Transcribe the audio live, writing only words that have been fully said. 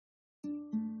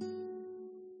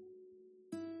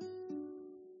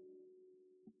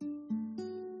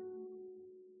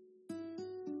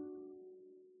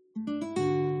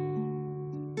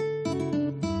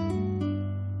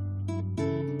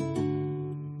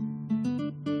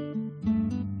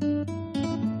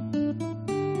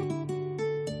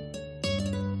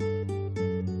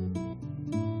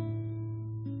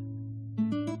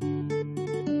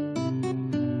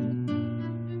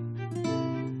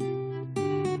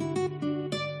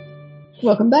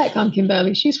Welcome back. I'm Kim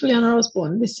Bailey. She's Juliana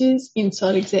Osborne. This is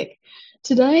Inside Exec.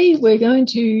 Today we're going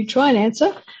to try and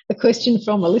answer a question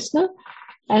from a listener,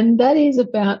 and that is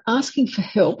about asking for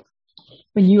help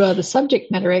when you are the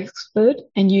subject matter expert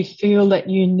and you feel that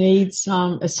you need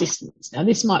some assistance. Now,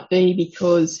 this might be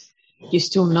because you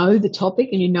still know the topic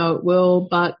and you know it well,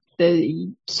 but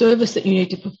the service that you need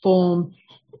to perform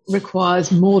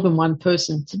requires more than one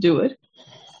person to do it.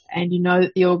 And you know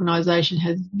that the organisation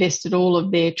has vested all of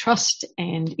their trust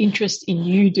and interest in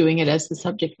you doing it as the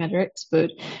subject matter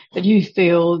expert, but you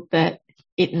feel that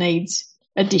it needs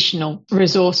additional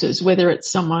resources, whether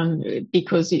it's someone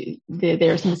because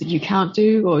there are things that you can't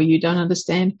do or you don't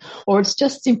understand, or it's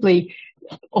just simply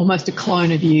almost a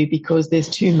clone of you because there's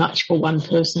too much for one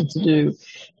person to do.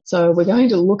 So we're going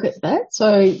to look at that.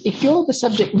 So if you're the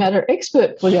subject matter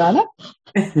expert, Juliana,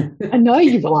 I know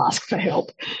you will ask for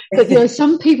help, but there are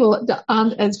some people that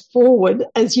aren't as forward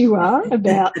as you are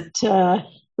about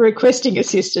requesting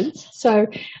assistance. So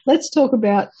let's talk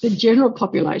about the general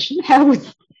population. How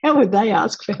would they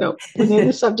ask for help when they're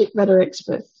the subject matter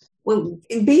expert? Well,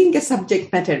 in being a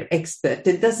subject matter expert,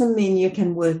 it doesn't mean you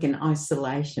can work in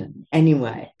isolation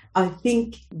anyway. I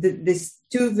think that there's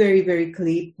two very, very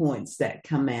clear points that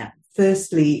come out.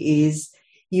 Firstly is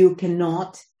you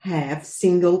cannot have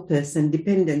single person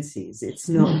dependencies. It's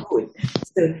not good.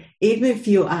 So even if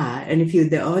you are, and if you're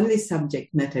the only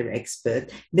subject matter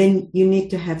expert, then you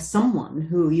need to have someone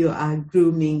who you are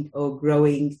grooming or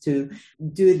growing to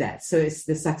do that. So it's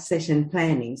the succession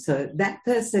planning. So that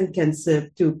person can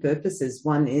serve two purposes.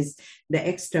 One is the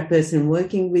extra person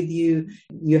working with you.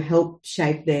 You help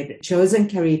shape their chosen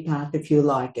career path, if you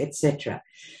like, etc.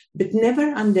 But never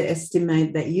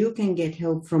underestimate that you can get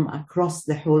help from across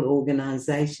the whole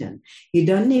organization. You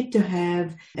don't need to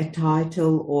have a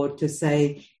title or to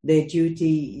say their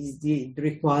duty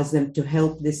requires them to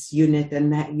help this unit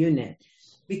and that unit.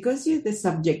 Because you're the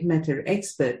subject matter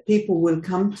expert, people will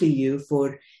come to you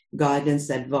for guidance,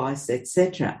 advice,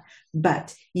 etc.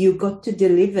 But you've got to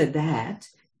deliver that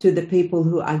to the people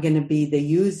who are going to be the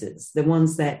users, the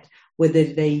ones that whether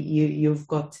you've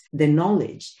got the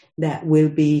knowledge that will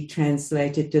be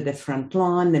translated to the front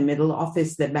line, the middle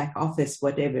office, the back office,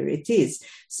 whatever it is.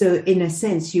 So in a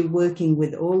sense, you're working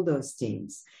with all those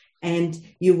teams. And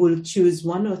you will choose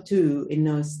one or two in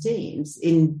those teams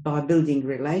by building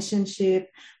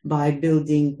relationship, by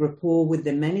building rapport with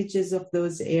the managers of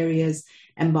those areas,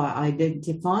 and by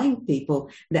identifying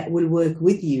people that will work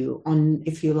with you on,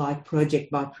 if you like, project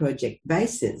by project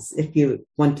basis, if you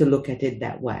want to look at it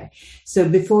that way. So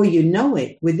before you know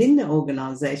it, within the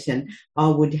organization, I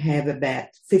would have about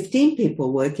 15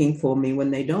 people working for me when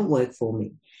they don't work for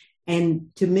me. And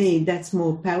to me, that's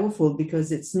more powerful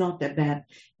because it's not about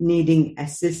needing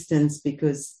assistance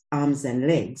because arms and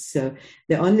legs. So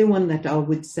the only one that I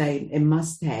would say a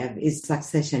must have is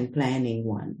succession planning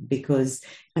one,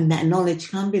 and that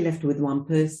knowledge can't be left with one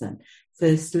person.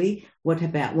 Firstly, what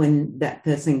about when that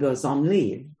person goes on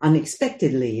leave,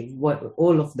 unexpected leave,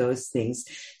 all of those things.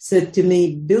 So to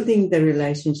me, building the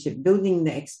relationship, building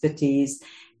the expertise,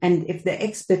 and if the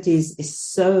expertise is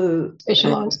so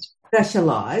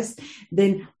specialized,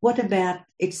 then what about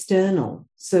external?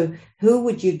 So who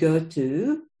would you go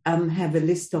to? Have a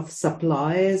list of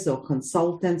suppliers or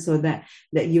consultants or that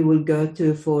you will go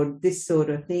to for this sort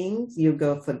of thing. You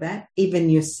go for that, even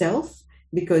yourself,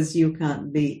 because you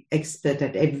can't be expert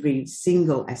at every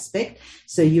single aspect.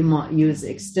 So you might use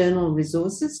external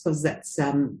resources because that's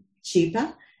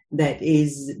cheaper. That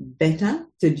is better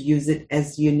to use it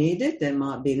as you need it. It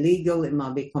might be legal, it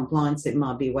might be compliance, it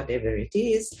might be whatever it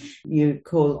is. You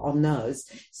call on those.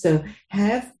 So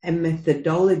have a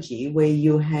methodology where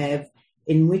you have,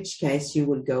 in which case you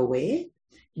would go where.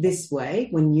 This way,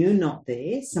 when you're not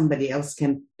there, somebody else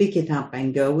can pick it up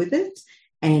and go with it.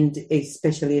 And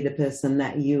especially the person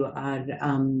that you are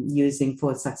using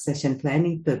for succession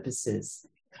planning purposes.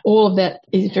 All of that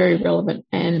is very relevant,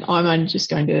 and I'm only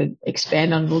just going to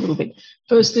expand on it a little bit.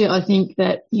 Firstly, I think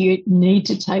that you need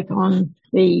to take on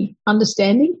the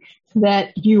understanding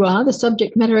that you are the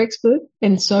subject matter expert,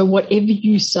 and so whatever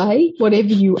you say, whatever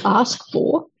you ask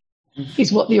for,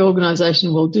 is what the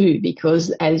organisation will do, because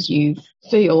as you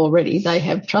feel already, they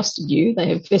have trusted you, they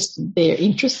have vested their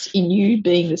interests in you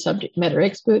being the subject matter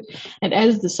expert, and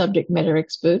as the subject matter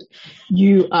expert,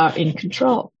 you are in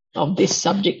control of this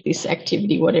subject, this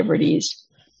activity, whatever it is.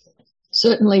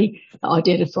 Certainly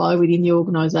identify within the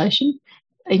organisation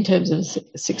in terms of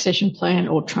succession plan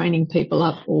or training people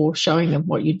up or showing them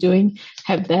what you're doing.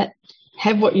 Have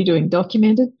what you're doing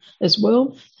documented as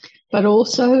well, but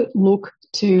also look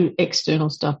to external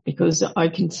stuff, because I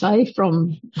can say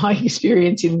from my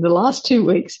experience in the last 2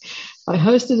 weeks, I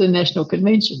hosted a national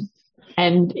convention.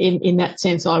 And in that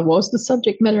sense, I was the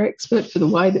subject matter expert for the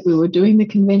way that we were doing the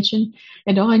convention.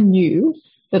 And I knew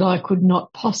that I could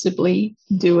not possibly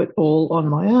do it all on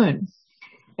my own.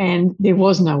 And there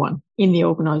was no one in the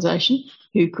organisation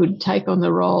who could take on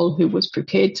the role, who was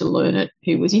prepared to learn it,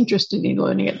 who was interested in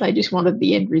learning it. They just wanted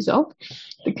the end result,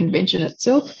 the convention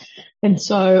itself. And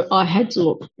so I had to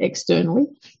look externally,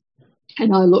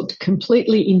 and I looked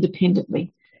completely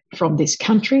independently from this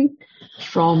country,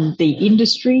 from the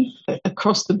industry,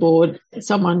 across the board,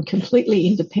 someone completely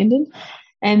independent.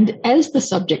 And as the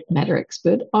subject matter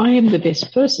expert, I am the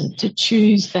best person to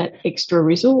choose that extra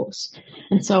resource.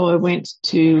 And so I went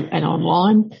to an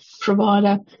online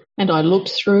provider and I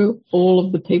looked through all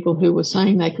of the people who were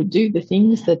saying they could do the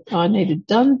things that I needed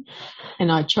done.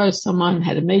 And I chose someone,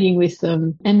 had a meeting with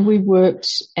them, and we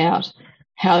worked out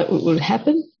how it would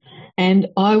happen. And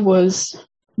I was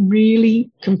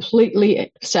really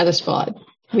completely satisfied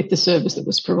with the service that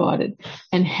was provided.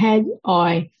 And had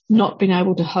I not been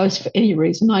able to host for any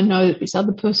reason, I know that this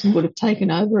other person would have taken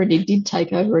over, and he did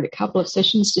take over at a couple of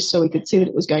sessions just so we could see that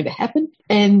it was going to happen.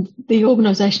 And the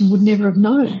organisation would never have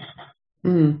known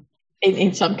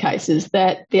in some cases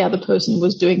that the other person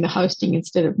was doing the hosting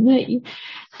instead of me.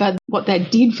 But what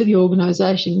that did for the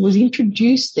organisation was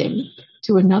introduce them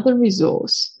to another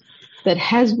resource that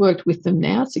has worked with them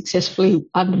now successfully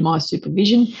under my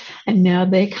supervision, and now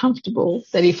they're comfortable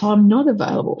that if I'm not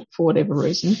available for whatever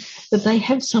reason, that they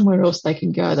have somewhere else they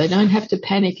can go. They don't have to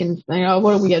panic and think, oh,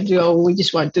 what are we going to do? Oh, we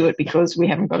just won't do it because we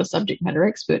haven't got a subject matter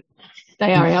expert.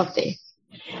 They are out there.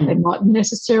 They might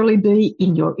necessarily be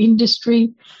in your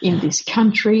industry, in this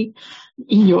country,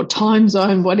 in your time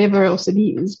zone, whatever else it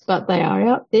is, but they are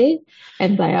out there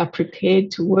and they are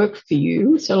prepared to work for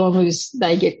you so long as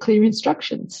they get clear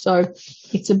instructions. So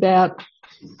it's about,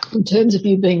 in terms of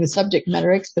you being the subject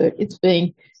matter expert, it's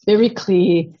being very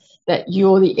clear that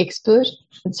you're the expert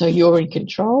and so you're in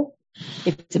control.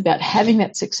 It's about having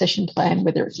that succession plan,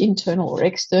 whether it's internal or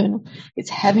external. It's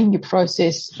having your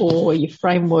process or your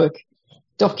framework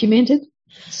documented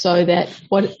so that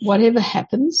whatever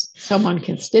happens, someone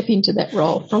can step into that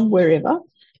role from wherever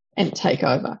and take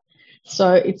over.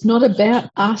 So it's not about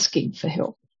asking for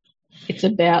help. It's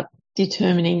about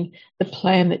determining the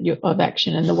plan that of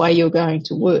action and the way you're going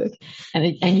to work. And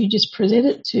you just present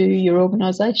it to your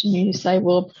organisation. You say,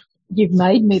 well, you've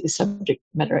made me the subject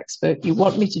matter expert. You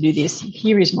want me to do this.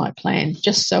 Here is my plan,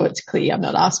 just so it's clear. I'm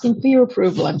not asking for your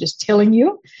approval. I'm just telling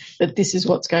you that this is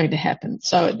what's going to happen.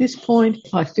 So at this point,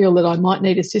 I feel that I might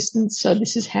need assistance. So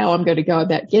this is how I'm going to go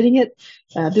about getting it.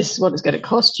 This is what it's going to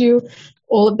cost you.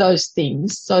 All of those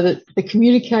things so that the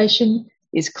communication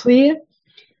is clear,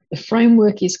 the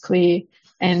framework is clear,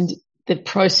 and the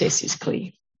process is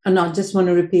clear. And I just want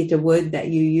to repeat a word that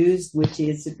you used, which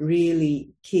is really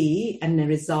key, and the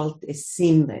result is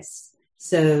seamless.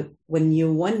 So when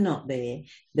you were not there,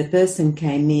 the person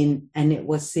came in and it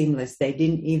was seamless. They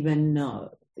didn't even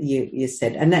know, you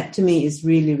said. And that to me is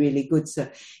really, really good. So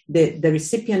the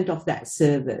recipient of that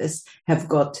service have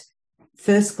got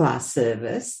first-class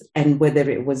service, and whether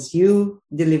it was you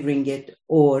delivering it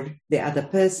or the other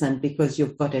person, because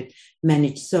you've got it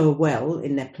managed so well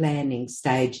in the planning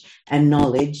stage and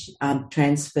knowledge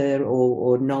transfer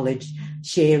or knowledge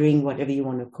sharing, whatever you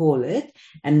want to call it.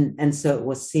 And so it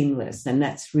was seamless, and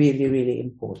that's really, really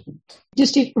important.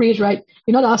 Just to reiterate,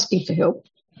 you're not asking for help.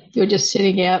 You're just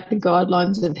setting out the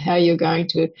guidelines of how you're going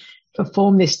to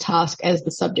perform this task as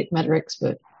the subject matter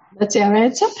expert. That's our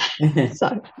answer.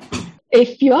 So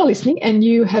if you are listening and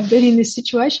you have been in this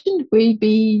situation, we'd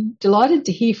be delighted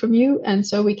to hear from you, and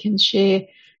so we can share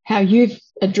how you've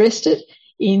addressed it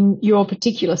in your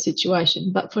particular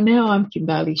situation. But for now, I'm Kim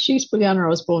Bailey. She's Brianna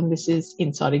Osborne. This is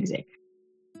Inside Exec.